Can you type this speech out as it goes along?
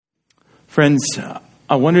Friends,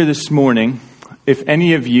 I wonder this morning if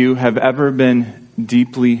any of you have ever been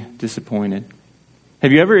deeply disappointed.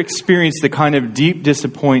 Have you ever experienced the kind of deep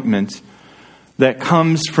disappointment that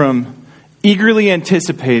comes from eagerly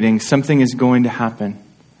anticipating something is going to happen,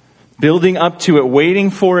 building up to it, waiting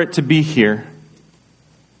for it to be here,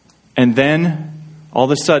 and then all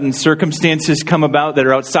of a sudden circumstances come about that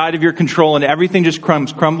are outside of your control and everything just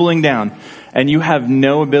crumbling down, and you have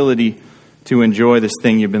no ability to enjoy this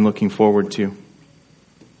thing you've been looking forward to?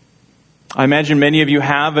 I imagine many of you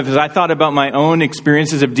have. As I thought about my own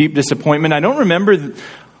experiences of deep disappointment, I don't remember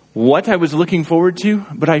what I was looking forward to,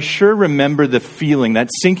 but I sure remember the feeling, that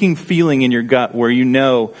sinking feeling in your gut where you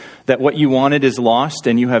know that what you wanted is lost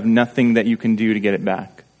and you have nothing that you can do to get it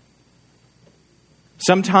back.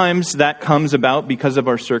 Sometimes that comes about because of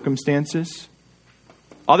our circumstances.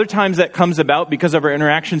 Other times that comes about because of our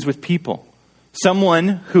interactions with people. Someone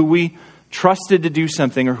who we trusted to do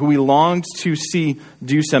something or who we longed to see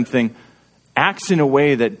do something acts in a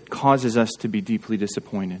way that causes us to be deeply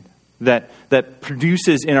disappointed. That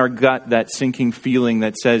produces in our gut that sinking feeling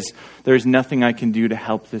that says, there's nothing I can do to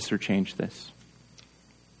help this or change this.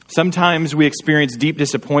 Sometimes we experience deep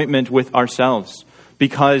disappointment with ourselves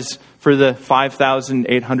because for the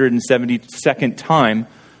 5,872nd time,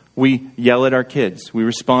 we yell at our kids. We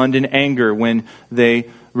respond in anger when they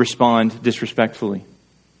respond disrespectfully.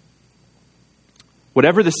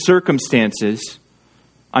 Whatever the circumstances,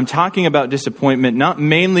 I'm talking about disappointment, not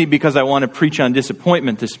mainly because I want to preach on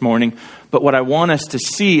disappointment this morning, but what I want us to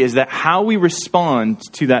see is that how we respond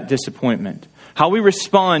to that disappointment, how we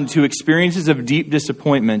respond to experiences of deep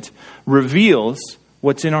disappointment reveals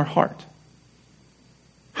what's in our heart.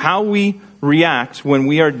 How we react when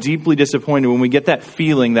we are deeply disappointed, when we get that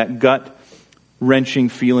feeling, that gut-wrenching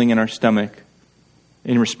feeling in our stomach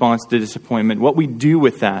in response to disappointment, what we do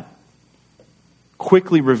with that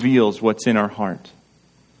quickly reveals what's in our heart.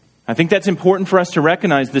 I think that's important for us to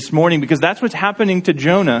recognize this morning because that's what's happening to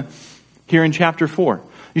Jonah here in chapter 4.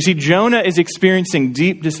 You see, Jonah is experiencing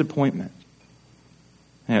deep disappointment.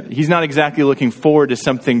 He's not exactly looking forward to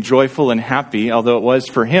something joyful and happy, although it was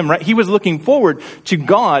for him, right? He was looking forward to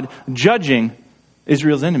God judging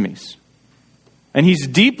Israel's enemies. And he's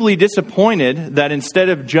deeply disappointed that instead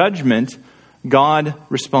of judgment, God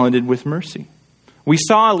responded with mercy. We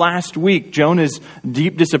saw last week Jonah's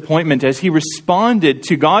deep disappointment as he responded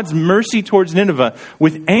to God's mercy towards Nineveh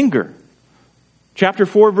with anger. Chapter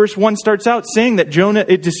 4, verse 1 starts out saying that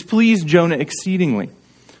it displeased Jonah exceedingly.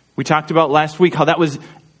 We talked about last week how that was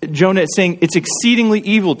Jonah saying, it's exceedingly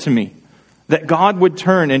evil to me that God would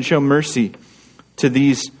turn and show mercy to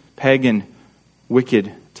these pagan,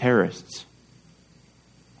 wicked terrorists.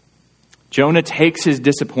 Jonah takes his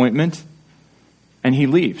disappointment and he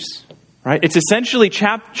leaves. Right? It's essentially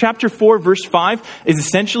chapter 4, verse 5 is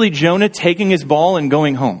essentially Jonah taking his ball and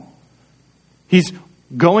going home. He's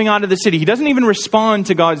going out of the city. He doesn't even respond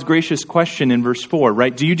to God's gracious question in verse 4,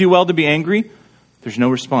 right? Do you do well to be angry? There's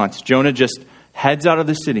no response. Jonah just heads out of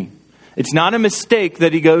the city. It's not a mistake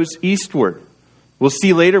that he goes eastward. We'll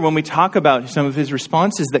see later when we talk about some of his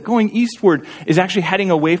responses that going eastward is actually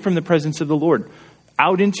heading away from the presence of the Lord,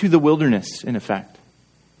 out into the wilderness, in effect.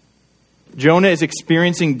 Jonah is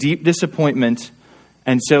experiencing deep disappointment,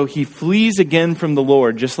 and so he flees again from the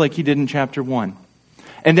Lord, just like he did in chapter 1.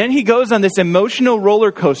 And then he goes on this emotional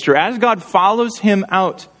roller coaster as God follows him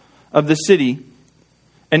out of the city,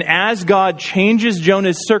 and as God changes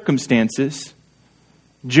Jonah's circumstances,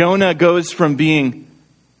 Jonah goes from being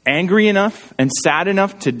angry enough and sad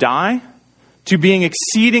enough to die to being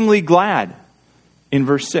exceedingly glad in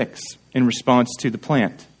verse 6 in response to the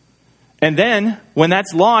plant. And then, when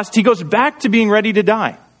that's lost, he goes back to being ready to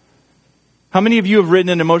die. How many of you have ridden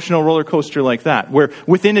an emotional roller coaster like that, where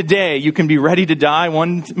within a day you can be ready to die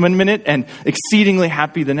one minute and exceedingly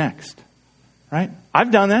happy the next? Right?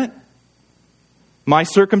 I've done that. My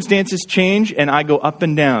circumstances change and I go up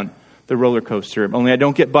and down the roller coaster. Only I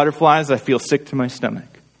don't get butterflies, I feel sick to my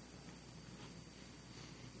stomach.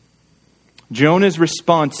 Jonah's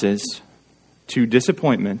responses to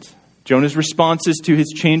disappointment, Jonah's responses to his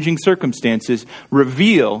changing circumstances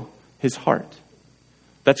reveal his heart.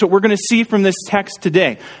 That's what we're going to see from this text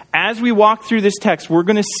today. As we walk through this text, we're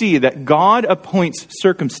going to see that God appoints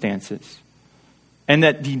circumstances. And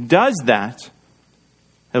that he does that,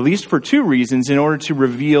 at least for two reasons, in order to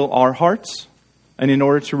reveal our hearts and in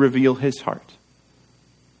order to reveal his heart.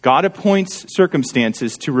 God appoints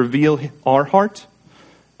circumstances to reveal our heart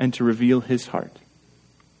and to reveal his heart.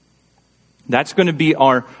 That's going to be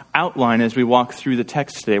our outline as we walk through the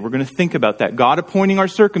text today. We're going to think about that. God appointing our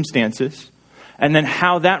circumstances, and then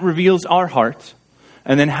how that reveals our heart,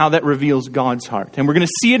 and then how that reveals God's heart. And we're going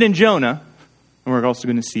to see it in Jonah, and we're also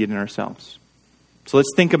going to see it in ourselves. So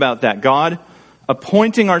let's think about that. God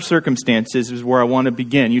appointing our circumstances is where I want to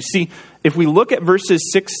begin. You see, if we look at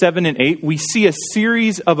verses 6, 7, and 8, we see a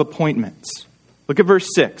series of appointments. Look at verse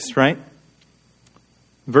 6, right?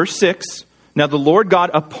 Verse 6, now the Lord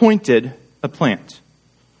God appointed a plant.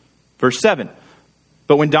 Verse 7,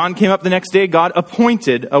 but when dawn came up the next day, God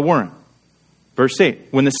appointed a worm. Verse 8,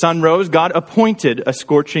 when the sun rose, God appointed a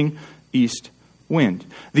scorching east wind.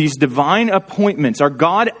 These divine appointments are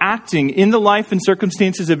God acting in the life and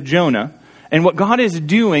circumstances of Jonah. And what God is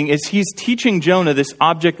doing is he's teaching Jonah this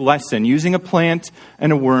object lesson using a plant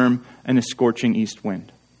and a worm and a scorching east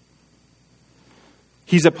wind.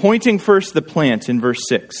 He's appointing first the plant in verse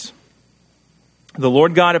 6. The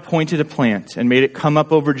Lord God appointed a plant and made it come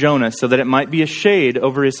up over Jonah so that it might be a shade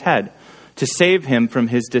over his head to save him from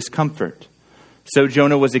his discomfort. So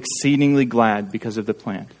Jonah was exceedingly glad because of the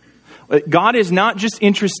plant. God is not just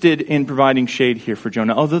interested in providing shade here for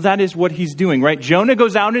Jonah, although that is what he's doing, right? Jonah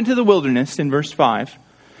goes out into the wilderness in verse 5,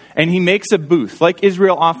 and he makes a booth, like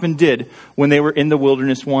Israel often did when they were in the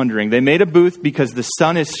wilderness wandering. They made a booth because the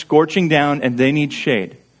sun is scorching down and they need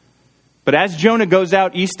shade. But as Jonah goes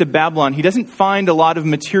out east of Babylon, he doesn't find a lot of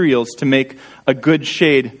materials to make a good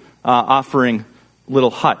shade offering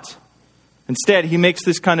little hut. Instead, he makes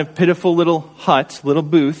this kind of pitiful little hut, little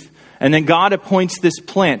booth, and then God appoints this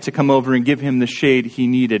plant to come over and give him the shade he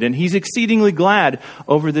needed. And he's exceedingly glad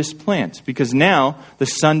over this plant because now the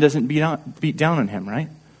sun doesn't beat down on him, right?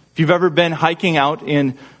 If you've ever been hiking out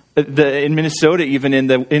in Minnesota, even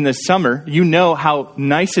in the summer, you know how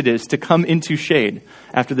nice it is to come into shade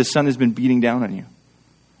after the sun has been beating down on you.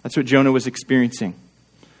 That's what Jonah was experiencing.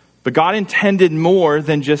 But God intended more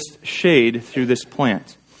than just shade through this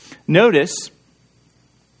plant. Notice,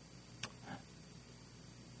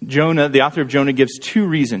 Jonah, the author of Jonah, gives two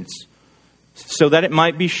reasons. So that it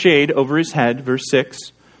might be shade over his head, verse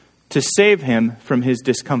 6, to save him from his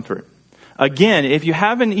discomfort. Again, if you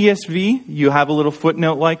have an ESV, you have a little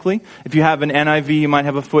footnote likely. If you have an NIV, you might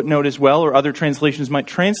have a footnote as well, or other translations might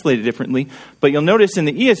translate it differently. But you'll notice in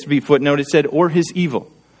the ESV footnote it said, or his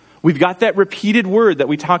evil. We've got that repeated word that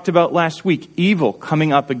we talked about last week, evil,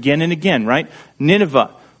 coming up again and again, right?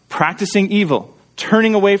 Nineveh, practicing evil,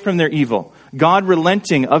 turning away from their evil. God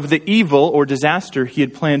relenting of the evil or disaster he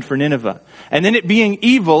had planned for Nineveh. And then it being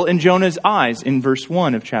evil in Jonah's eyes in verse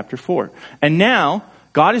 1 of chapter 4. And now,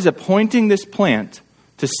 God is appointing this plant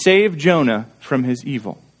to save Jonah from his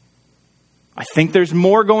evil. I think there's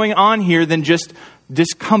more going on here than just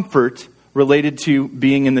discomfort related to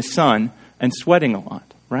being in the sun and sweating a lot,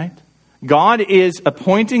 right? God is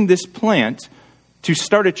appointing this plant to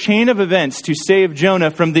start a chain of events to save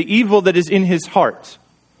Jonah from the evil that is in his heart.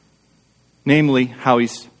 Namely, how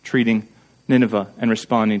he's treating Nineveh and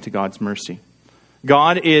responding to God's mercy.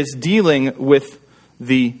 God is dealing with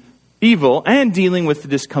the evil and dealing with the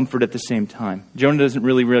discomfort at the same time. Jonah doesn't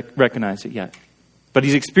really recognize it yet. But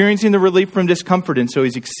he's experiencing the relief from discomfort, and so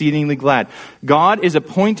he's exceedingly glad. God is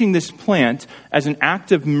appointing this plant as an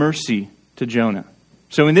act of mercy to Jonah.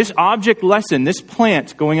 So in this object lesson, this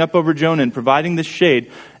plant going up over Jonah and providing this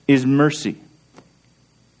shade is mercy.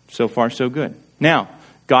 So far, so good. Now,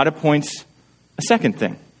 God appoints a second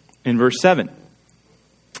thing in verse 7.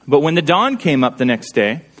 But when the dawn came up the next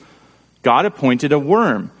day, God appointed a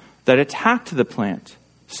worm that attacked the plant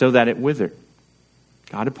so that it withered.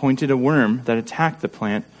 God appointed a worm that attacked the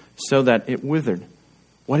plant so that it withered.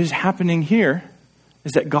 What is happening here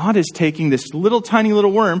is that God is taking this tiny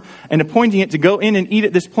little worm and appointing it to go in and eat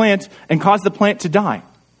at this plant and cause the plant to die.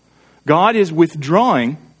 God is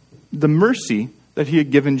withdrawing the mercy that he had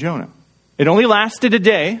given Jonah. It only lasted a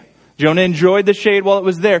day. Jonah enjoyed the shade while it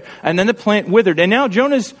was there, and then the plant withered. And now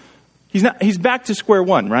Jonah's He's back to square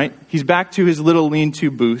one, right? He's back to his little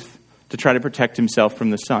lean-to booth to try to protect himself from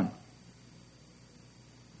the sun.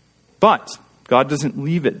 But God doesn't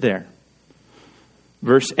leave it there.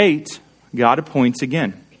 Verse 8, God appoints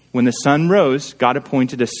again. When the sun rose, God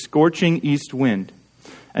appointed a scorching east wind,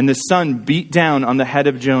 and the sun beat down on the head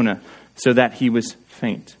of Jonah so that he was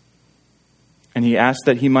faint. And he asked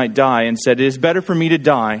that he might die and said, "It is better for me to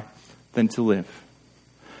die than to live."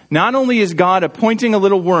 Not only is God appointing a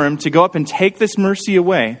little worm to go up and take this mercy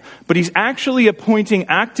away, but he's actually appointing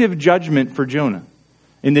active judgment for Jonah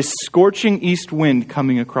in this scorching east wind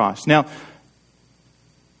coming across. Now,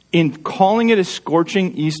 in calling it a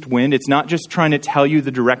scorching east wind, it's not just trying to tell you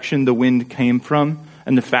the direction the wind came from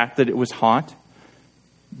and the fact that it was hot.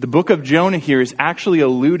 The book of Jonah here is actually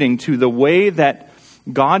alluding to the way that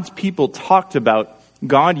God's people talked about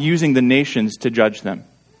God using the nations to judge them.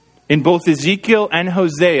 In both Ezekiel and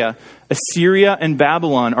Hosea, Assyria and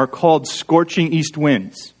Babylon are called scorching east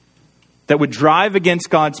winds that would drive against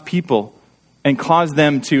God's people and cause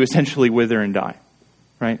them to essentially wither and die.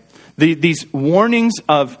 Right? These warnings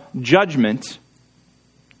of judgment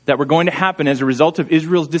that were going to happen as a result of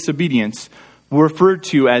Israel's disobedience were referred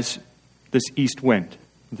to as this east wind,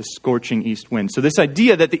 the scorching east wind. So this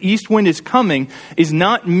idea that the east wind is coming is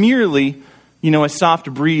not merely, a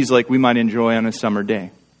soft breeze like we might enjoy on a summer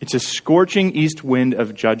day. It's a scorching east wind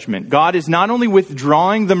of judgment. God is not only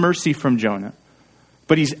withdrawing the mercy from Jonah,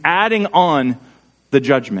 but he's adding on the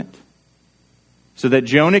judgment so that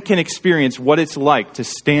Jonah can experience what it's like to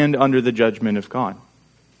stand under the judgment of God.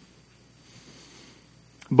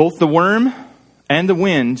 Both the worm and the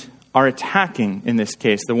wind are attacking in this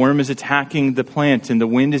case. The worm is attacking the plant and the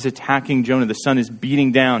wind is attacking Jonah. The sun is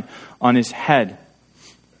beating down on his head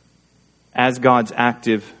as God's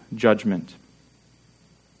active judgment.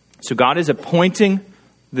 So God is appointing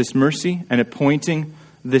this mercy and appointing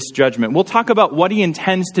this judgment. We'll talk about what he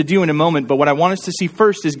intends to do in a moment, but what I want us to see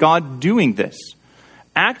first is God doing this,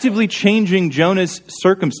 actively changing Jonah's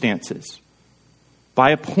circumstances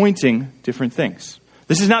by appointing different things.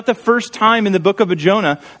 This is not the first time in the book of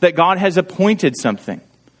Jonah that God has appointed something.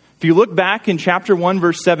 If you look back in chapter 1,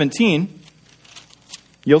 verse 17,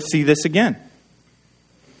 you'll see this again.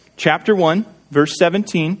 Chapter 1, verse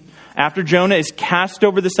 17, after Jonah is cast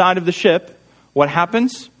over the side of the ship, what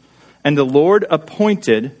happens? And the Lord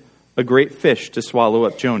appointed a great fish to swallow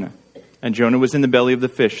up Jonah. And Jonah was in the belly of the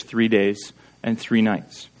fish 3 days and 3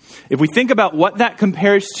 nights. If we think about what that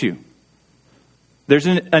compares to, there's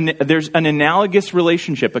an analogous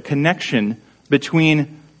relationship, a connection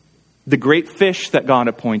between the great fish that God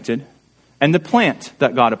appointed and the plant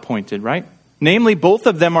that God appointed, right? Namely, both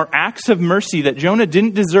of them are acts of mercy that Jonah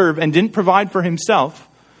didn't deserve and didn't provide for himself,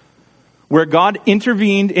 where God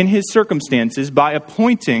intervened in his circumstances by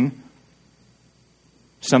appointing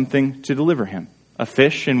something to deliver him. A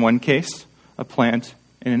fish in one case, a plant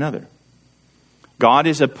in another. God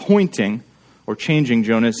is appointing or changing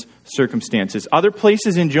Jonah's circumstances. Other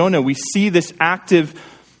places in Jonah, we see this active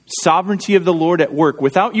sovereignty of the Lord at work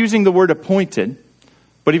without using the word appointed.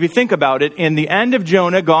 But if you think about it, in the end of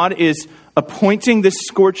Jonah, God is appointing this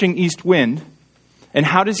scorching east wind. And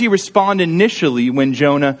how does he respond initially when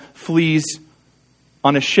Jonah flees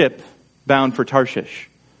on a ship bound for Tarshish?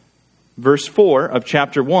 Verse 4 of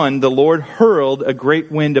chapter 1, the Lord hurled a great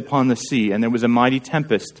wind upon the sea, and there was a mighty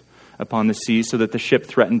tempest upon the sea, so that the ship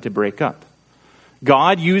threatened to break up.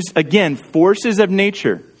 God used, again, forces of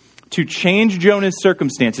nature to change Jonah's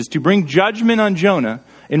circumstances, to bring judgment on Jonah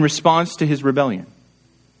in response to his rebellion.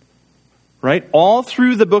 Right? All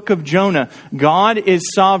through the book of Jonah, God is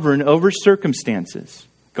sovereign over circumstances.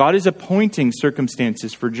 God is appointing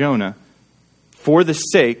circumstances for Jonah for the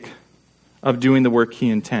sake of doing the work he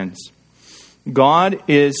intends. God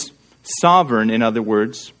is sovereign, in other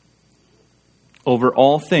words, over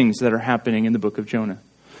all things that are happening in the book of Jonah.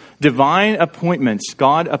 Divine appointments,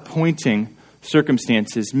 God appointing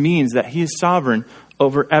circumstances, means that he is sovereign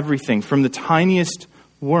over everything, from the tiniest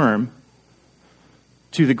worm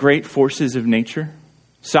to the great forces of nature,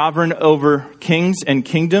 sovereign over kings and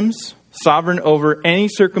kingdoms, sovereign over any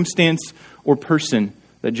circumstance or person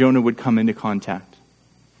that Jonah would come into contact.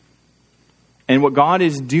 And what God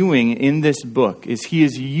is doing in this book is he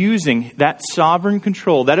is using that sovereign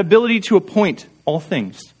control, that ability to appoint all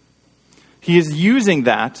things. He is using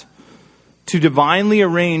that to divinely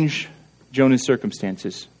arrange Jonah's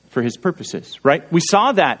circumstances for his purposes, right? We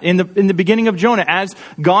saw that in the beginning of Jonah as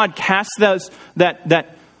God cast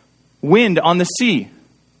that wind on the sea.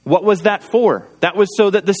 What was that for? That was so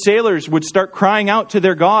that the sailors would start crying out to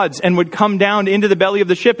their gods and would come down into the belly of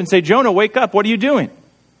the ship and say, Jonah, wake up, what are you doing?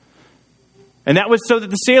 And that was so that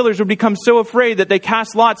the sailors would become so afraid that they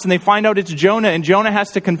cast lots and they find out it's Jonah, and Jonah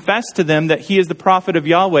has to confess to them that he is the prophet of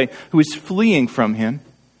Yahweh who is fleeing from him.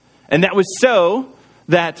 And that was so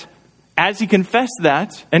that as he confessed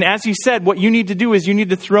that, and as he said, what you need to do is you need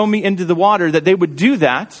to throw me into the water, that they would do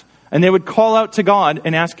that, and they would call out to God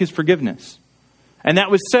and ask his forgiveness. And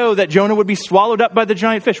that was so that Jonah would be swallowed up by the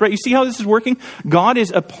giant fish, right? You see how this is working? God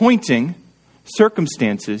is appointing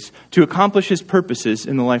circumstances to accomplish his purposes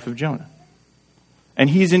in the life of Jonah. And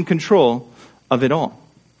he's in control of it all.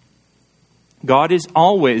 God is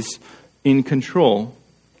always in control,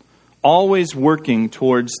 always working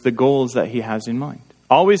towards the goals that he has in mind.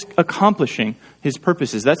 Always accomplishing his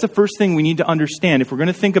purposes. That's the first thing we need to understand. If we're going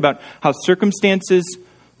to think about how circumstances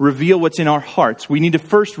reveal what's in our hearts, we need to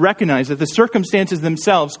first recognize that the circumstances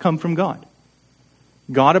themselves come from God.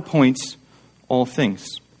 God appoints all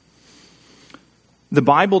things. The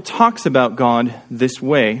Bible talks about God this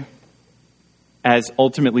way as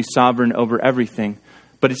ultimately sovereign over everything.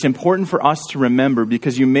 But it's important for us to remember,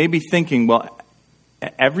 because you may be thinking, well,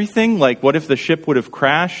 everything? Like, what if the ship would have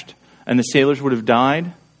crashed and the sailors would have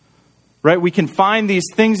died? Right? We can find these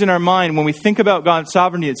things in our mind when we think about God's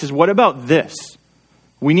sovereignty. It says, what about this?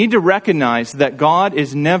 We need to recognize that God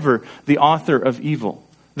is never the author of evil.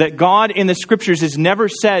 That God in the Scriptures is never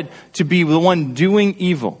said to be the one doing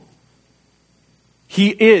evil. He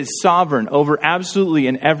is sovereign over absolutely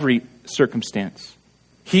in every circumstance.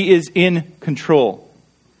 He is in control.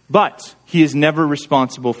 But He is never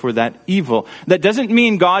responsible for that evil. That doesn't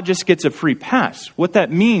mean God just gets a free pass. What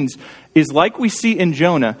that means is, like we see in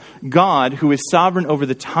Jonah, God, who is sovereign over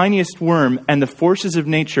the tiniest worm and the forces of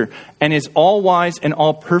nature and is all wise and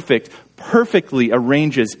all perfect, perfectly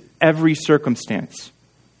arranges every circumstance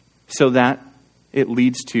so that it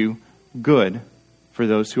leads to good for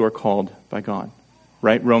those who are called by God.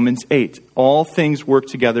 Right? Romans 8. All things work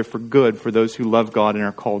together for good for those who love God and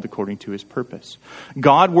are called according to His purpose.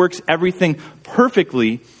 God works everything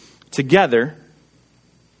perfectly together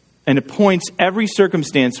and appoints every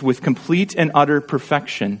circumstance with complete and utter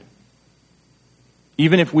perfection,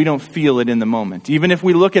 even if we don't feel it in the moment. Even if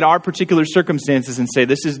we look at our particular circumstances and say,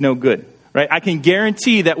 this is no good. Right? I can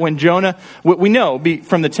guarantee that when Jonah, we know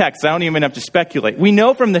from the text, I don't even have to speculate. We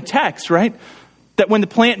know from the text, right, that when the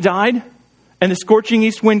plant died and the scorching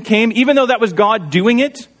east wind came, even though that was God doing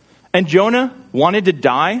it, and Jonah wanted to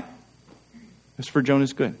die, it was for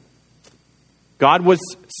Jonah's good. God was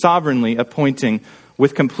sovereignly appointing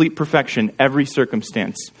with complete perfection every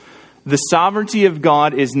circumstance. The sovereignty of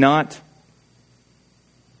God is not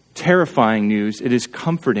terrifying news, it is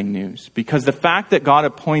comforting news. Because the fact that God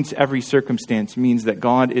appoints every circumstance means that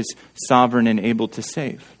God is sovereign and able to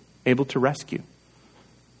save, able to rescue.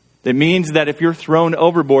 It means that if you're thrown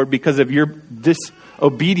overboard because of your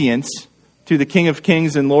disobedience to the King of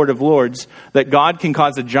Kings and Lord of Lords, that God can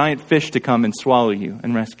cause a giant fish to come and swallow you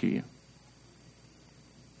and rescue you.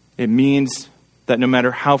 It means that no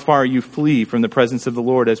matter how far you flee from the presence of the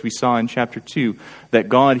Lord, as we saw in chapter 2, that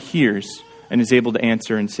God hears and is able to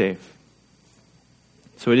answer and save.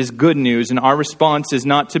 So it is good news, and our response is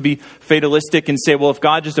not to be fatalistic and say, well, if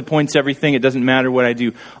God just appoints everything, it doesn't matter what I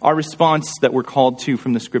do. Our response that we're called to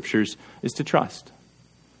from the Scriptures is to trust.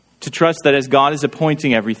 To trust that as God is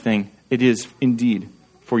appointing everything, it is indeed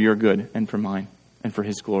for your good and for mine and for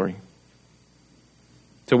His glory.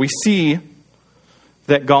 So we see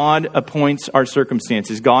that God appoints our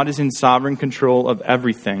circumstances. God is in sovereign control of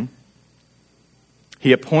everything.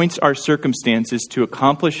 He appoints our circumstances to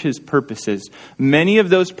accomplish His purposes. Many of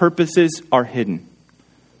those purposes are hidden.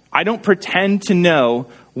 I don't pretend to know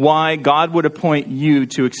why God would appoint you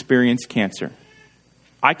to experience cancer.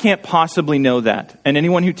 I can't possibly know that. And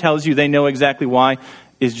anyone who tells you they know exactly why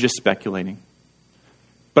is just speculating.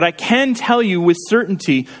 But I can tell you with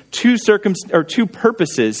certainty two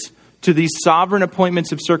purposes to these sovereign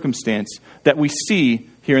appointments of circumstance that we see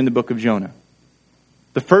here in the book of Jonah.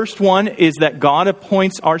 The first one is that God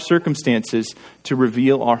appoints our circumstances to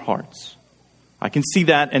reveal our hearts. I can see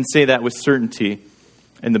that and say that with certainty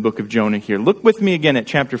in the book of Jonah here. Look with me again at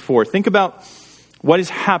chapter 4. Think about what is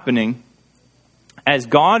happening as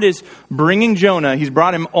God is bringing Jonah. He's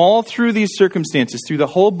brought him all through these circumstances, through the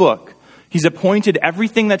whole book. He's appointed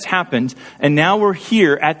everything that's happened, and now we're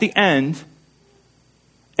here at the end,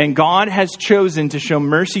 and God has chosen to show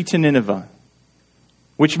mercy to Nineveh,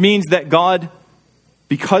 which means that God,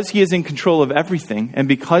 because He is in control of everything and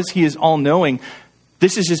because He is all-knowing,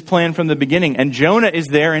 this is His plan from the beginning. And Jonah is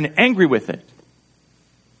there and angry with it.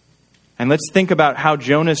 And let's think about how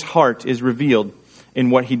Jonah's heart is revealed in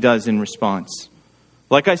what he does in response.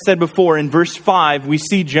 Like I said before, in verse 5, we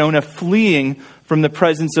see Jonah fleeing from the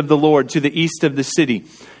presence of the Lord to the east of the city.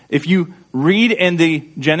 If you read in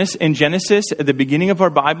Genesis at the beginning of our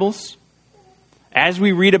Bibles, as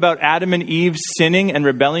we read about Adam and Eve sinning and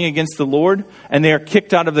rebelling against the Lord, and they are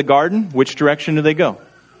kicked out of the garden, which direction do they go?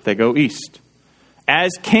 They go east.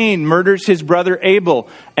 As Cain murders his brother Abel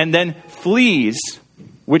and then flees,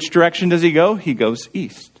 which direction does he go? He goes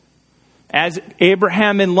east. As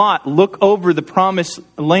Abraham and Lot look over the promised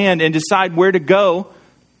land and decide where to go,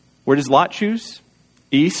 where does Lot choose?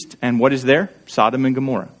 East. And what is there? Sodom and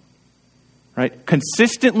Gomorrah. Right?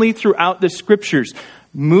 Consistently throughout the Scriptures,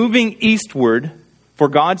 moving eastward for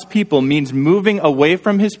God's people means moving away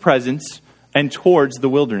from His presence and towards the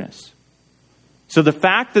wilderness. So the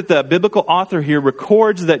fact that the biblical author here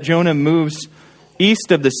records that Jonah moves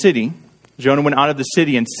east of the city, Jonah went out of the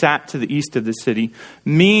city and sat to the east of the city,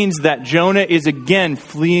 means that Jonah is again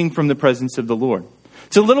fleeing from the presence of the Lord.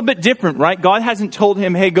 It's a little bit different, right? God hasn't told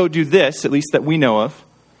him, hey, go do this, at least that we know of.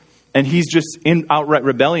 and he's just in outright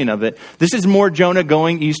rebellion of it. This is more Jonah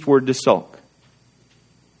going eastward to sulk.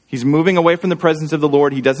 He's moving away from the presence of the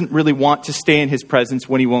Lord. He doesn't really want to stay in his presence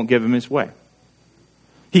when he won't give him his way.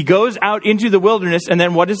 He goes out into the wilderness, and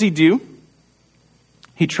then what does he do?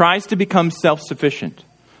 He tries to become self-sufficient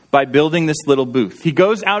by building this little booth. He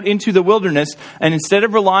goes out into the wilderness, and instead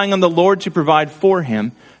of relying on the Lord to provide for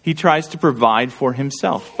him, he tries to provide for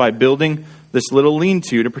himself by building this little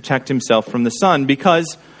lean-to protect himself from the sun,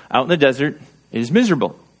 because out in the desert, it is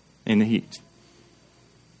miserable in the heat.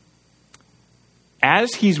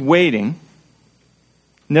 As he's waiting,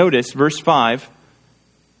 notice verse 5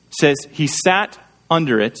 says, he sat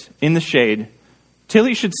under it in the shade till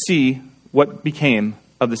he should see what became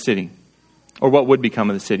of the city. Or what would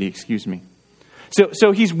become of the city, excuse me.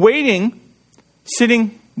 So he's waiting,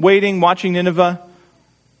 waiting, watching Nineveh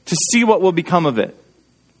to see what will become of it.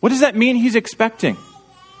 What does that mean he's expecting?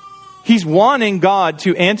 He's wanting God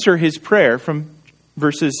to answer his prayer from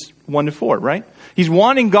verses 1 to 4, right? He's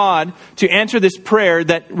wanting God to answer this prayer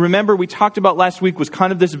that, remember, we talked about last week was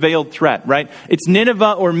kind of this veiled threat, right? It's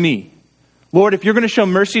Nineveh or me. Lord, if you're going to show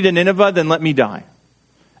mercy to Nineveh, then let me die.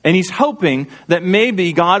 And he's hoping that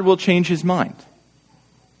maybe God will change his mind.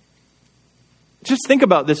 Just think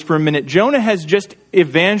about this for a minute. Jonah has just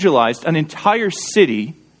evangelized an entire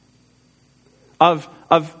city of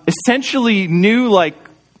essentially new, like,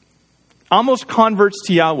 almost converts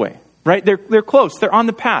to Yahweh. Right? They're close. They're on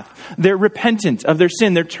the path. They're repentant of their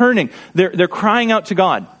sin. They're turning. They're crying out to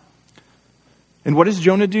God. And what does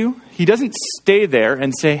Jonah do? He doesn't stay there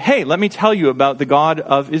and say, hey, let me tell you about the God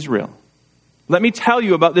of Israel. Let me tell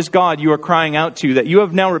you about this God you are crying out to, that you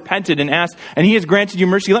have now repented and asked, and he has granted you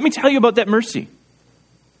mercy. Let me tell you about that mercy.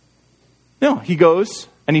 No, he goes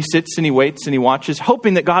and he sits and he waits and he watches,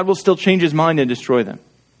 hoping that God will still change his mind and destroy them.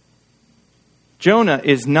 Jonah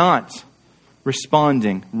is not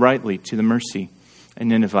responding rightly to the mercy in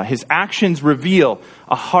Nineveh. His actions reveal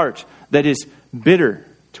a heart that is bitter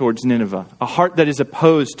towards Nineveh, a heart that is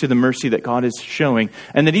opposed to the mercy that God is showing,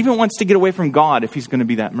 and that even wants to get away from God if he's going to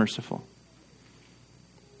be that merciful.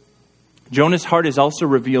 Jonah's heart is also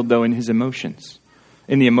revealed, though, in his emotions,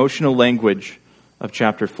 in the emotional language of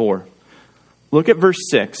chapter 4. Look at verse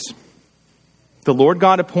 6. The Lord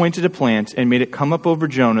God appointed a plant and made it come up over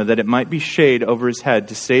Jonah, that it might be shade over his head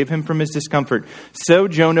to save him from his discomfort. So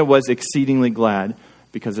Jonah was exceedingly glad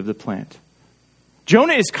because of the plant.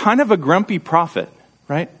 Jonah is kind of a grumpy prophet,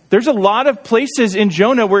 right? There's a lot of places in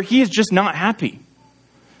Jonah where he is just not happy.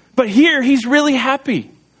 But here, he's really happy.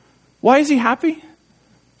 Why is he happy?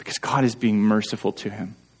 Because God is being merciful to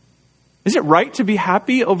him. Is it right to be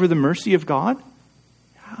happy over the mercy of God?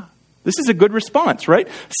 This is a good response, right?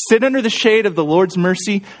 Sit under the shade of the Lord's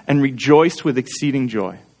mercy and rejoice with exceeding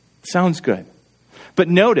joy. Sounds good. But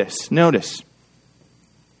notice, the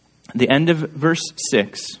end of verse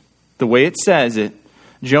 6, the way it says it,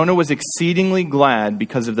 Jonah was exceedingly glad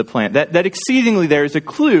because of the plant. That exceedingly there is a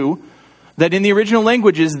clue that in the original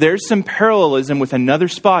languages, there's some parallelism with another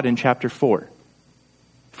spot in chapter 4.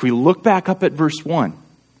 If we look back up at verse 1,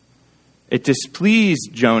 it displeased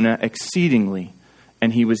Jonah exceedingly,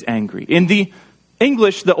 and he was angry. In the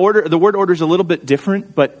English, the word order is a little bit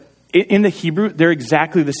different, but in the Hebrew, they're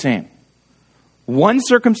exactly the same. One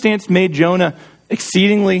circumstance made Jonah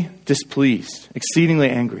exceedingly displeased, exceedingly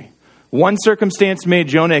angry. One circumstance made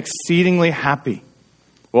Jonah exceedingly happy.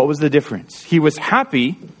 What was the difference? He was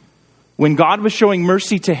happy when God was showing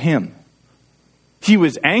mercy to him. He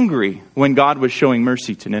was angry when God was showing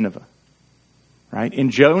mercy to Nineveh. Right?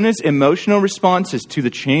 In Jonah's emotional responses to the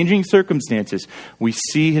changing circumstances, we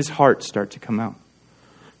see his heart start to come out.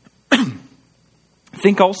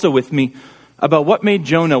 Think also with me about what made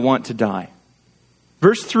Jonah want to die.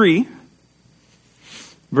 Verse 3,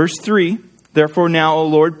 therefore now, O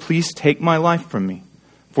Lord, please take my life from me,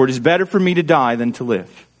 for it is better for me to die than to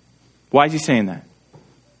live. Why is he saying that?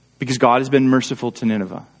 Because God has been merciful to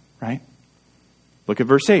Nineveh, right? Look at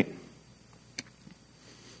verse 8.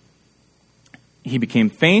 He became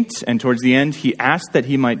faint, and towards the end he asked that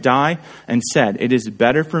he might die, and said, it is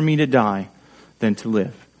better for me to die than to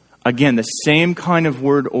live. Again, the same kind of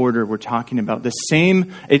word order we're talking about. The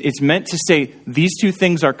same, it's meant to say these two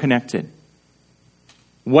things are connected.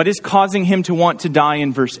 What is causing him to want to die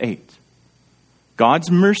in verse 8? God's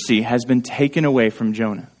mercy has been taken away from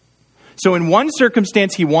Jonah. So in one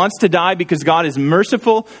circumstance, he wants to die because God is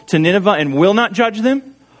merciful to Nineveh and will not judge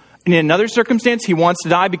them. And in another circumstance, he wants to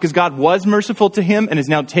die because God was merciful to him and has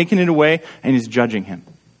now taken it away and is judging him.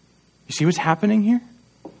 You see what's happening here?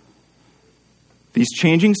 These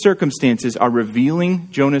changing circumstances are revealing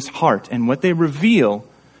Jonah's heart. And what they reveal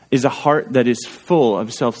is a heart that is full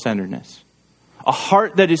of self-centeredness. A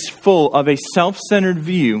heart that is full of a self-centered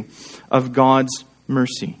view of God's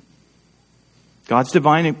mercy. God's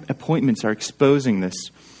divine appointments are exposing this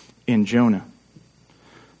in Jonah.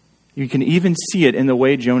 You can even see it in the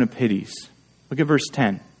way Jonah pities. Look at verse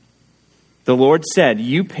 10. The Lord said,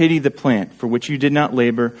 "You pity the plant for which you did not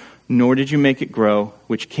labor, nor did you make it grow,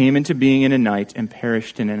 which came into being in a night and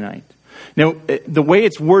perished in a night." Now, the way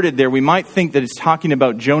it's worded there, we might think that it's talking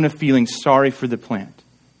about Jonah feeling sorry for the plant.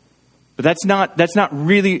 But that's not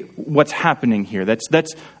really what's happening here.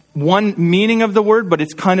 That's one meaning of the word, but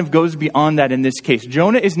it kind of goes beyond that in this case.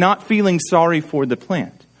 Jonah is not feeling sorry for the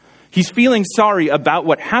plant. He's feeling sorry about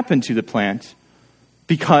what happened to the plant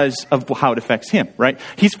because of how it affects him, right?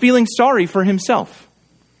 He's feeling sorry for himself.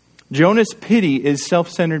 Jonah's pity is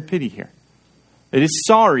self-centered pity here. It is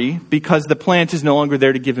sorry because the plant is no longer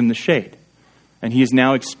there to give him the shade. And he is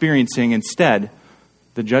now experiencing instead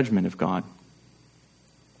the judgment of God.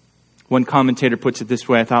 One commentator puts it this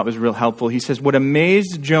way, I thought was real helpful. He says, what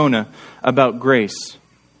amazed Jonah about grace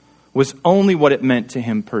was only what it meant to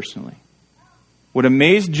him personally. What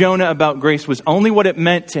amazed Jonah about grace was only what it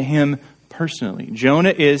meant to him personally.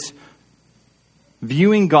 Jonah is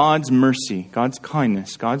viewing God's mercy, God's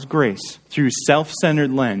kindness, God's grace through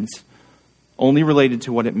self-centered lens, only related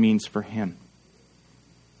to what it means for him.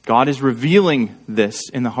 God is revealing this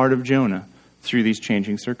in the heart of Jonah through these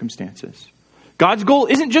changing circumstances. God's goal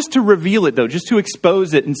isn't just to reveal it, though, just to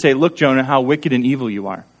expose it and say, look, Jonah, how wicked and evil you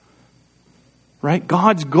are. Right?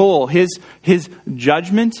 God's goal, his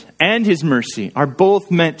judgment and his mercy are both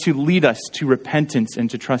meant to lead us to repentance and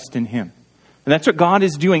to trust in him. And that's what God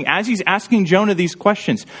is doing as he's asking Jonah these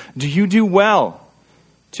questions. Do you do well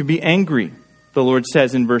to be angry? The Lord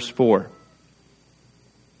says in verse 4.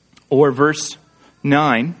 Or verse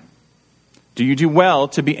 9, do you do well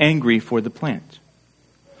to be angry for the plant?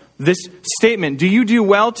 This statement, do you do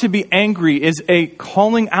well to be angry, is a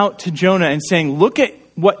calling out to Jonah and saying, look at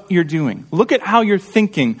what you're doing. Look at how you're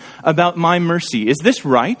thinking about my mercy. Is this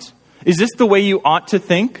right? Is this the way you ought to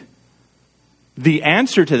think? The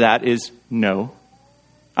answer to that is no.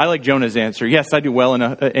 I like Jonah's answer. Yes, I do well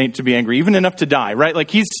enough to be angry, even enough to die, right?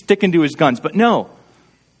 Like he's sticking to his guns. But no,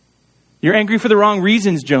 you're angry for the wrong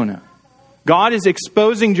reasons, Jonah. God is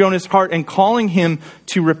exposing Jonah's heart and calling him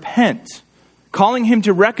to repent, calling him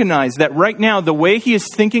to recognize that right now the way he is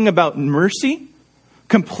thinking about mercy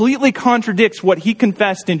completely contradicts what he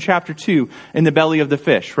confessed in chapter 2 in the belly of the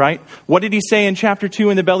fish, right? What did he say in chapter 2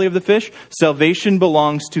 in the belly of the fish? Salvation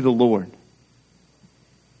belongs to the Lord.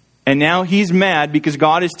 And now he's mad because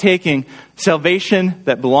God is taking salvation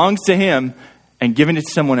that belongs to him and giving it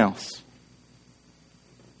to someone else.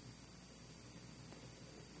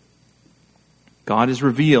 God is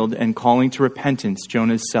revealed and calling to repentance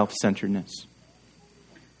Jonah's self-centeredness.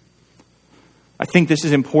 I think this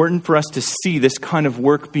is important for us to see this kind of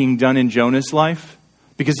work being done in Jonah's life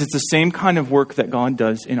because it's the same kind of work that God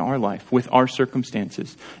does in our life with our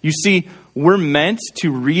circumstances. You see, we're meant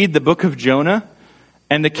to read the book of Jonah,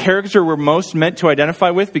 and the character we're most meant to identify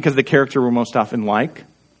with, because the character we're most often like,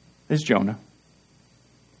 is Jonah.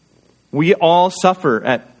 We all suffer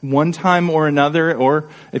at one time or another, or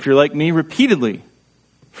if you're like me, repeatedly,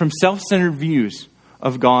 from self-centered views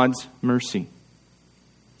of God's mercy.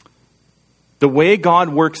 The way God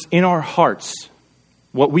works in our hearts,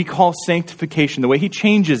 what we call sanctification, the way he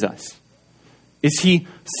changes us, is he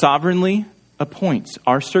sovereignly appoints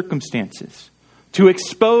our circumstances to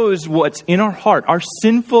expose what's in our heart, our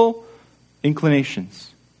sinful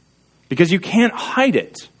inclinations. Because you can't hide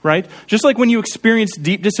it, right? Just like when you experience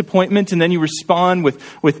deep disappointment and then you respond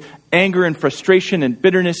with anger and frustration and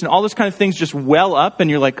bitterness and all those kind of things just well up and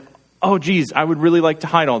you're like, oh geez, I would really like to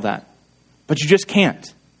hide all that. But you just can't.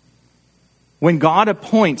 When God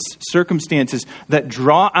appoints circumstances that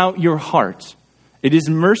draw out your heart, it is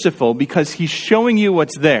merciful because he's showing you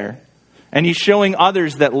what's there. And he's showing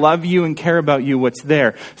others that love you and care about you what's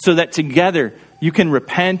there. So that together you can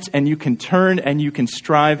repent and you can turn and you can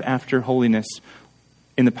strive after holiness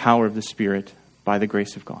in the power of the Spirit by the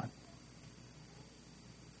grace of God.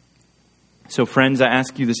 So friends, I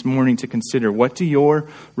ask you this morning to consider, what do your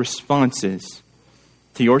responses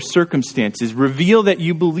to your circumstances reveal that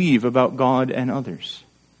you believe about God and others?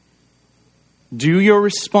 Do your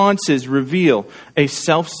responses reveal a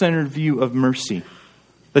self-centered view of mercy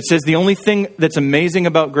that says the only thing that's amazing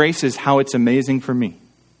about grace is how it's amazing for me?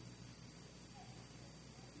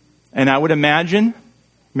 And I would imagine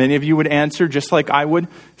many of you would answer just like I would,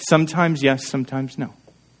 sometimes yes, sometimes no.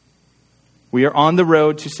 We are on the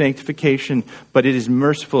road to sanctification, but it is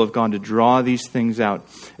merciful of God to draw these things out.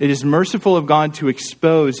 It is merciful of God to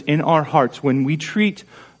expose in our hearts when we treat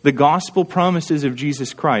the gospel promises of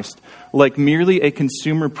Jesus Christ like merely a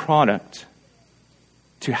consumer product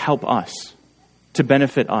to help us, to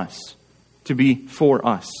benefit us, to be for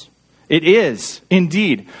us. It is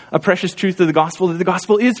indeed a precious truth of the gospel that the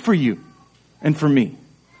gospel is for you and for me.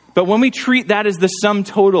 But when we treat that as the sum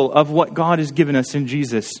total of what God has given us in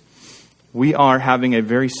Jesus, we are having a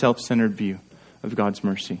very self-centered view of God's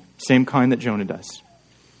mercy. Same kind that Jonah does.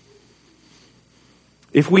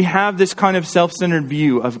 If we have this kind of self-centered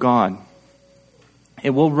view of God, it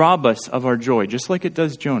will rob us of our joy, just like it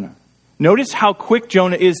does Jonah. Notice how quick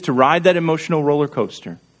Jonah is to ride that emotional roller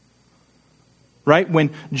coaster. Right?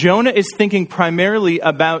 When Jonah is thinking primarily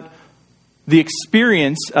about the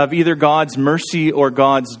experience of either God's mercy or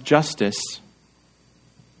God's justice,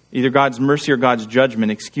 either God's mercy or God's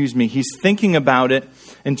judgment, he's thinking about it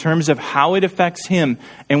in terms of how it affects him.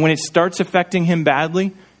 And when it starts affecting him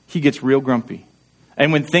badly, he gets real grumpy.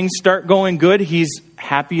 And when things start going good, he's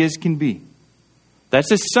happy as can be.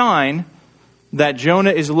 That's a sign that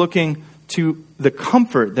Jonah is looking to the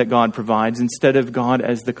comfort that God provides instead of God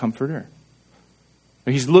as the comforter.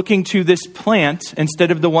 He's looking to this plant instead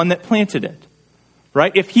of the one that planted it.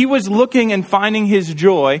 Right? If he was looking and finding his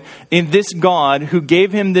joy in this God who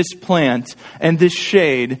gave him this plant and this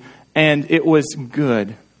shade, and it was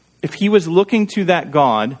good. If he was looking to that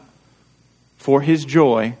God for his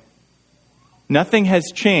joy, nothing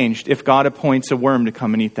has changed if God appoints a worm to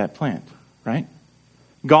come and eat that plant, right?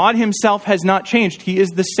 God himself has not changed. He is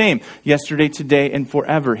the same yesterday, today, and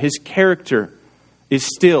forever. His character is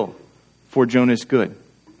still for Jonah's good.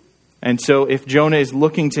 And so if Jonah is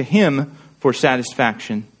looking to him for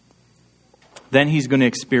satisfaction, then he's going to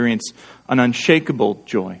experience an unshakable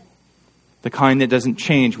joy, the kind that doesn't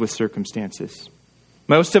change with circumstances.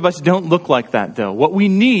 Most of us don't look like that, though. What we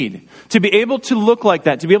need to be able to look like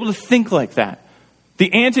that, to be able to think like that,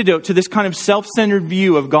 the antidote to this kind of self-centered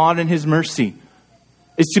view of God and his mercy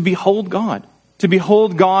is to behold God. To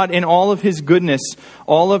behold God in all of his goodness,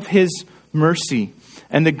 all of his mercy.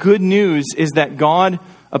 And the good news is that God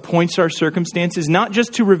appoints our circumstances not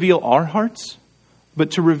just to reveal our hearts,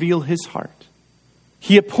 but to reveal his heart.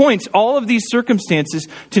 He appoints all of these circumstances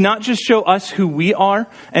to not just show us who we are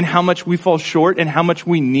and how much we fall short and how much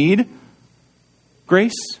we need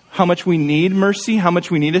grace, how much we need mercy, how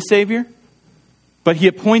much we need a Savior. But he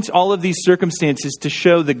appoints all of these circumstances to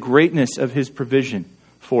show the greatness of his provision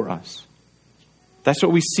for us. That's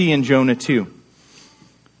what we see in Jonah 2.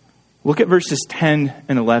 Look at verses 10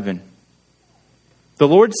 and 11. The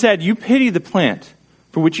Lord said, "You pity the plant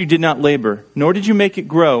for which you did not labor, nor did you make it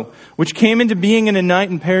grow, which came into being in a night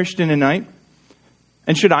and perished in a night.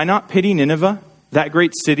 And should I not pity Nineveh, that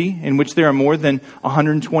great city in which there are more than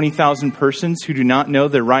 120,000 persons who do not know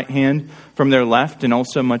their right hand from their left, and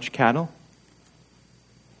also much cattle?"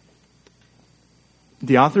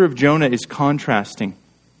 The author of Jonah is contrasting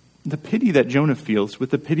the pity that Jonah feels with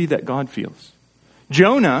the pity that God feels.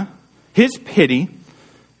 Jonah, his pity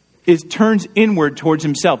turns inward towards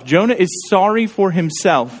himself. Jonah is sorry for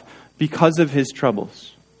himself because of his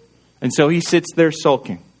troubles. And so he sits there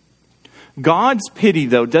sulking. God's pity,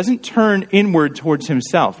 though, doesn't turn inward towards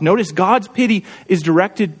himself. Notice God's pity is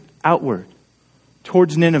directed outward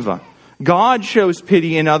towards Nineveh. God shows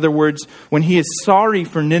pity, in other words, when he is sorry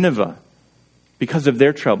for Nineveh because of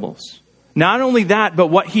their troubles. Not only that, but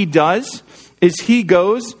what he does is he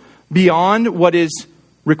goes beyond what is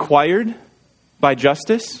required by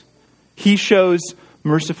justice. He shows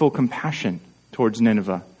merciful compassion towards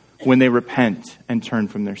Nineveh when they repent and turn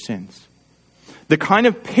from their sins. The kind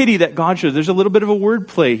of pity that God shows, there's a little bit of a word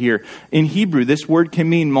play here. In Hebrew, this word can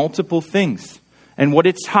mean multiple things. And what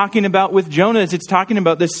it's talking about with Jonah is it's talking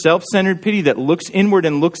about this self-centered pity that looks inward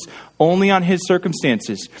and looks only on his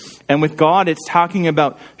circumstances. And with God, it's talking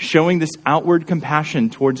about showing this outward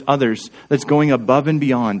compassion towards others that's going above and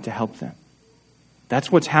beyond to help them.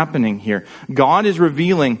 That's what's happening here. God is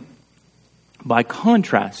revealing, by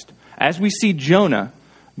contrast, as we see Jonah,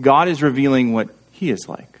 God is revealing what he is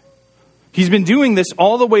like. He's been doing this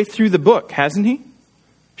all the way through the book, hasn't he?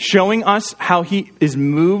 Showing us how he is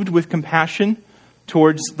moved with compassion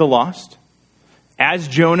towards the lost. As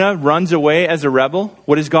Jonah runs away as a rebel,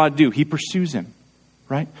 what does God do? He pursues him,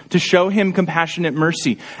 right? To show him compassionate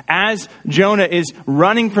mercy. As Jonah is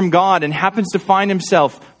running from God and happens to find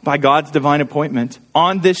himself, by God's divine appointment,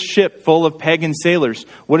 on this ship full of pagan sailors,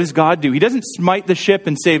 what does God do? He doesn't smite the ship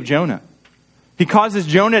and save Jonah. He causes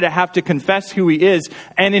Jonah to have to confess who he is,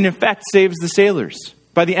 and in effect saves the sailors.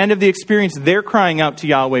 By the end of the experience, they're crying out to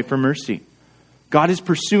Yahweh for mercy. God is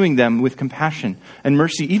pursuing them with compassion and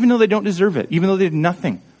mercy, even though they don't deserve it, even though they did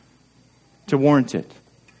nothing to warrant it.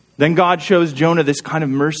 Then God shows Jonah this kind of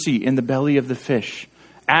mercy in the belly of the fish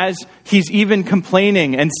as he's even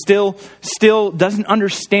complaining and still doesn't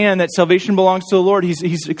understand that salvation belongs to the Lord,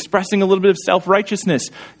 he's expressing a little bit of self-righteousness.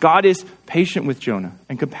 God is patient with Jonah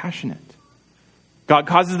and compassionate. God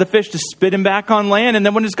causes the fish to spit him back on land, and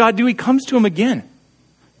then what does God do? He comes to him again,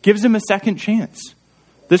 gives him a second chance.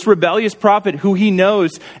 This rebellious prophet, who he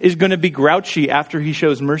knows is going to be grouchy after he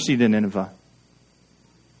shows mercy to Nineveh,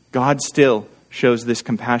 God still shows this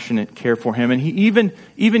compassionate care for him. And he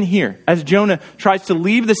even here, as Jonah tries to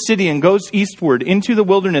leave the city and goes eastward into the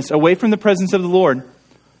wilderness, away from the presence of the Lord,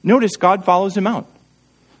 notice God follows him out.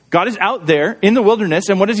 God is out there in the wilderness,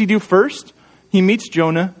 and what does he do first? He meets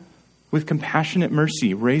Jonah with compassionate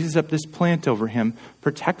mercy, raises up this plant over him,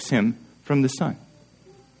 protects him from the sun.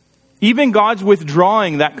 Even God's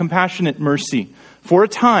withdrawing that compassionate mercy for a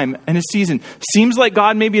time and a season. Seems like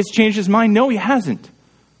God maybe has changed his mind. No, he hasn't.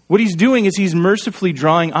 What he's doing is he's mercifully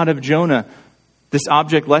drawing out of Jonah this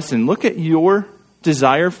object lesson. Look at your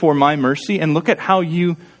desire for my mercy, and look at how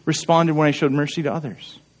you responded when I showed mercy to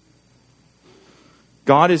others.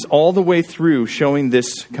 God is all the way through showing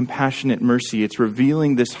this compassionate mercy. It's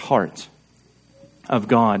revealing this heart of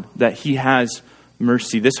God, that he has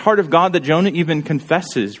mercy. This heart of God that Jonah even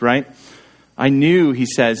confesses, right? I knew, he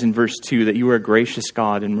says in verse 2, that you are a gracious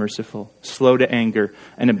God and merciful, slow to anger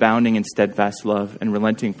and abounding in steadfast love and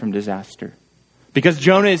relenting from disaster. Because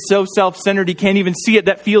Jonah is so self-centered, he can't even see it.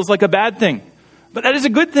 That feels like a bad thing. But that is a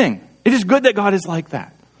good thing. It is good that God is like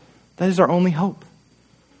that. That is our only hope.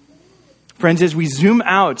 Friends, as we zoom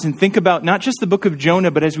out and think about not just the book of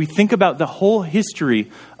Jonah, but as we think about the whole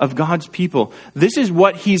history of God's people, this is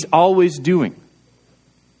what he's always doing.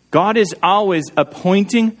 God is always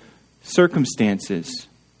appointing circumstances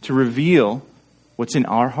to reveal what's in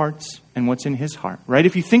our hearts and what's in his heart, right?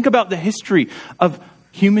 If you think about the history of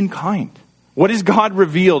humankind, what has God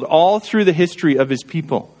revealed all through the history of his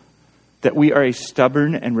people? That we are a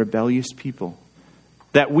stubborn and rebellious people.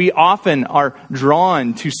 That we often are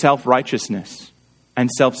drawn to self-righteousness and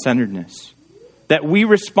self-centeredness. That we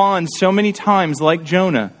respond so many times, like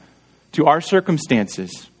Jonah, to our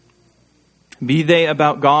circumstances. Be they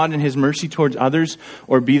about God and his mercy towards others,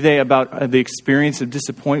 or be they about the experience of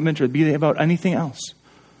disappointment, or be they about anything else.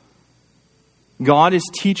 God is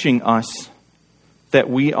teaching us that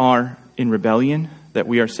we are in rebellion, that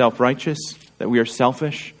we are self-righteous, that we are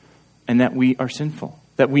selfish, and that we are sinful.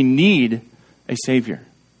 That we need a Savior.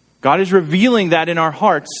 God is revealing that in our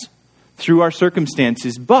hearts through our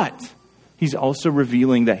circumstances, but he's also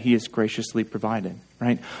revealing that he is graciously provided,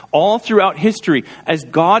 right? All throughout history, as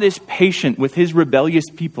God is patient with his rebellious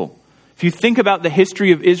people. If you think about the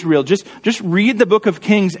history of Israel, just read the book of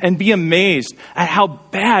Kings and be amazed at how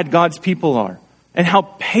bad God's people are and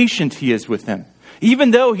how patient he is with them.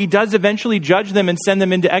 Even though he does eventually judge them and send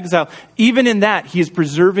them into exile, even in that, he is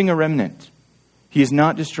preserving a remnant. He is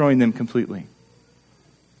not destroying them completely.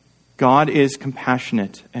 God is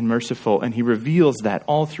compassionate and merciful, and he reveals that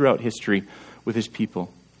all throughout history with his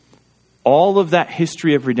people. All of that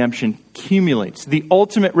history of redemption accumulates. The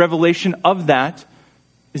ultimate revelation of that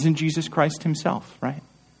is in Jesus Christ himself, right?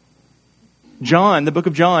 John, the book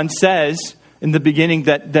of John, says in the beginning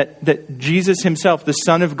that Jesus himself, the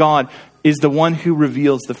Son of God, is the one who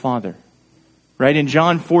reveals the Father. Right? In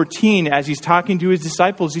John 14, as he's talking to his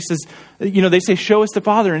disciples, he says, they say, show us the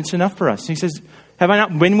Father, and it's enough for us. And he says, have I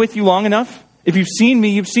not been with you long enough? If you've seen me,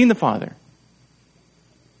 you've seen the Father.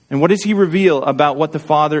 And what does he reveal about what the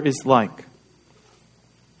Father is like?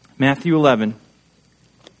 Matthew 11.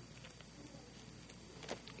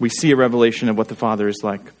 We see a revelation of what the Father is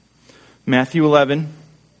like. Matthew 11,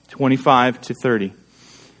 25 to 30.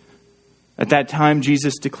 At that time,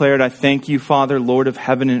 Jesus declared, I thank you, Father, Lord of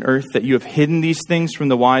heaven and earth, that you have hidden these things from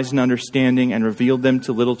the wise and understanding and revealed them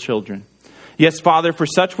to little children. Yes, Father, for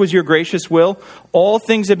such was your gracious will. All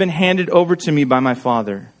things have been handed over to me by my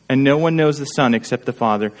Father. And no one knows the Son except the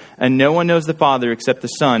Father. And no one knows the Father except the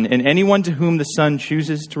Son. And anyone to whom the Son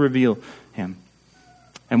chooses to reveal him.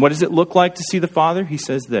 And what does it look like to see the Father? He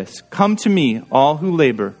says this, come to me, all who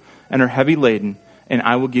labor and are heavy laden, and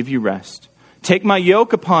I will give you rest. Take my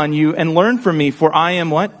yoke upon you and learn from me, for I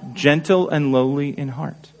am what? Gentle and lowly in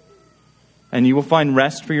heart. And you will find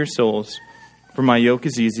rest for your souls, for my yoke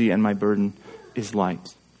is easy and my burden is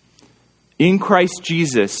light. In Christ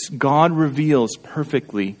Jesus, God reveals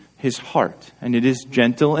perfectly his heart, and it is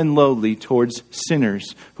gentle and lowly towards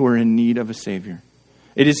sinners who are in need of a Savior.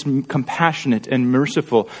 It is compassionate and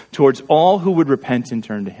merciful towards all who would repent and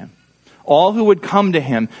turn to him. All who would come to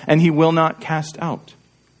him, and he will not cast out.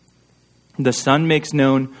 The Son makes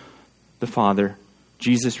known the Father.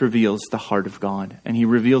 Jesus reveals the heart of God. And he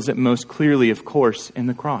reveals it most clearly, of course, in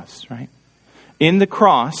the cross, right? In the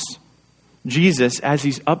cross, Jesus as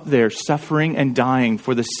he's up there suffering and dying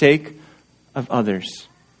for the sake of others.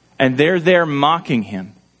 And they're there mocking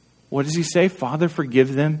him. What does he say? Father,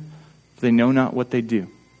 forgive them, for they know not what they do.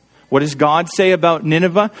 What does God say about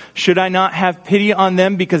Nineveh? Should I not have pity on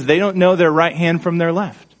them because they don't know their right hand from their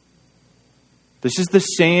left? This is the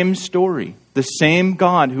same story. The same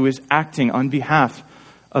God who is acting on behalf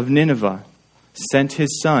of Nineveh sent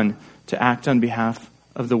his Son to act on behalf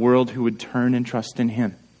of the world who would turn and trust in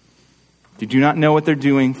him. They do not know what they're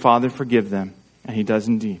doing. Father, forgive them. And he does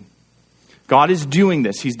indeed. God is doing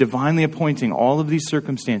this. He's divinely appointing all of these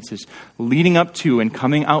circumstances leading up to and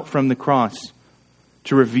coming out from the cross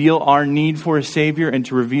to reveal our need for a Savior and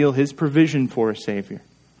to reveal his provision for a Savior,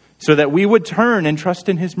 so that we would turn and trust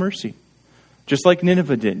in his mercy, just like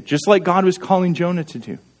Nineveh did, just like God was calling Jonah to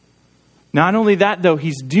do. Not only that, though,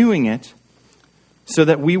 he's doing it so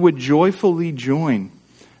that we would joyfully join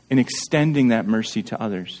in extending that mercy to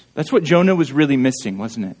others. That's what Jonah was really missing,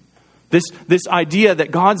 wasn't it? This idea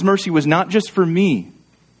that God's mercy was not just for me,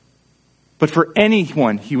 but for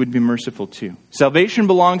anyone he would be merciful to. Salvation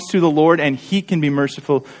belongs to the Lord, and he can be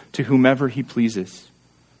merciful to whomever he pleases.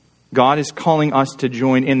 God is calling us to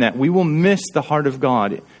join in that. We will miss the heart of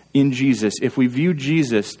God in Jesus if we view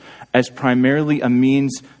Jesus as primarily a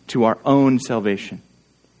means to our own salvation.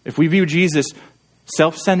 If we view Jesus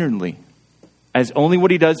self-centeredly, as only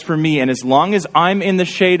what he does for me, and as long as I'm in the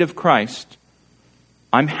shade of Christ,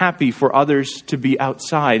 I'm happy for others to be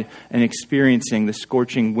outside and experiencing the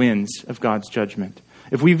scorching winds of God's judgment.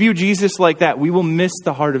 If we view Jesus like that, we will miss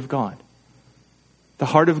the heart of God. The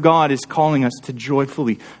heart of God is calling us to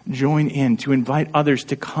joyfully join in, to invite others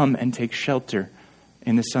to come and take shelter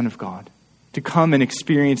in the Son of God, to come and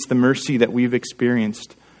experience the mercy that we've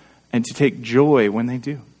experienced, and to take joy when they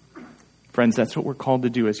do. Friends, that's what we're called to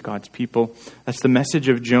do as God's people. That's the message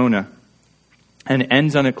of Jonah, and it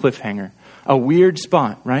ends on a cliffhanger. A weird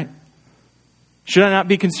spot, right? Should I not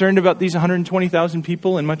be concerned about these 120,000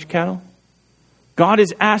 people and much cattle? God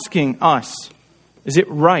is asking us, is it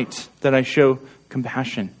right that I show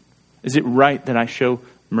compassion? Is it right that I show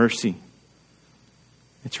mercy?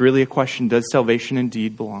 It's really a question, does salvation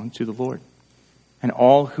indeed belong to the Lord? And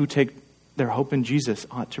all who take their hope in Jesus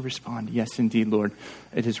ought to respond, yes, indeed, Lord,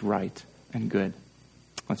 it is right and good.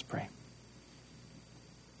 Let's pray.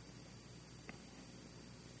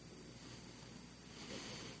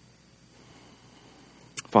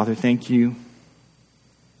 Father, thank you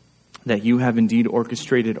that you have indeed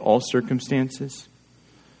orchestrated all circumstances,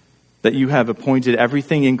 that you have appointed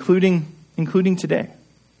everything, including today,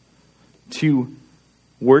 to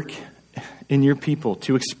work in your people,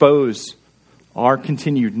 to expose our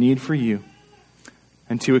continued need for you,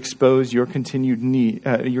 and to expose your continued need,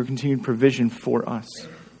 your continued provision for us.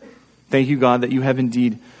 Thank you, God, that you have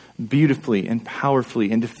indeed beautifully and powerfully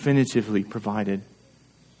and definitively provided.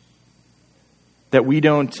 That we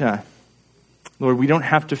don't, Lord, we don't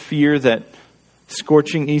have to fear that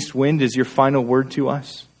scorching east wind is your final word to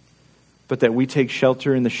us, but that we take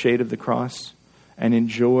shelter in the shade of the cross and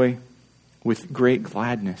enjoy with great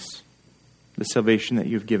gladness the salvation that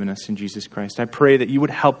you've given us in Jesus Christ. I pray that you would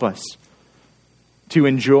help us to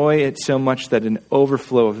enjoy it so much that an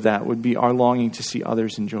overflow of that would be our longing to see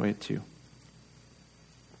others enjoy it too.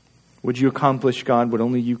 Would you accomplish, God, what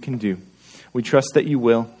only you can do? We trust that you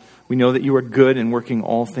will. We know that you are good and working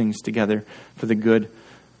all things together for the good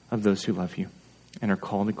of those who love you and are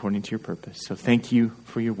called according to your purpose. So thank you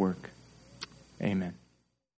for your work. Amen.